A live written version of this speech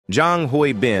Jang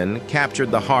Hee-bin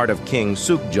captured the heart of King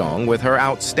Sukjong with her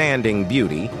outstanding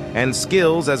beauty and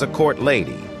skills as a court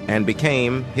lady and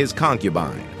became his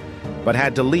concubine, but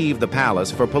had to leave the palace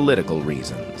for political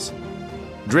reasons.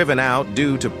 Driven out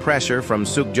due to pressure from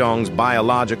Sukjong's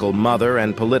biological mother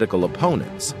and political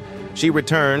opponents, she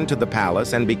returned to the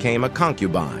palace and became a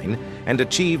concubine and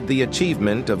achieved the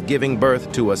achievement of giving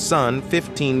birth to a son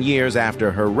 15 years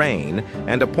after her reign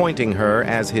and appointing her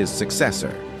as his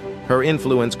successor. Her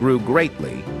influence grew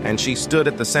greatly, and she stood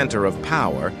at the center of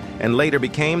power and later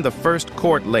became the first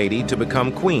court lady to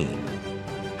become queen.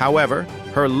 However,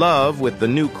 her love with the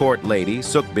new court lady,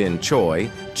 Sukbin Choi,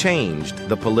 changed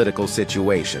the political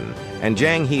situation, and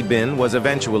Jang Hee-bin was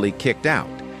eventually kicked out,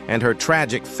 and her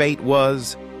tragic fate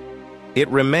was, it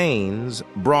remains,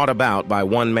 brought about by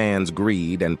one man's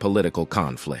greed and political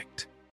conflict.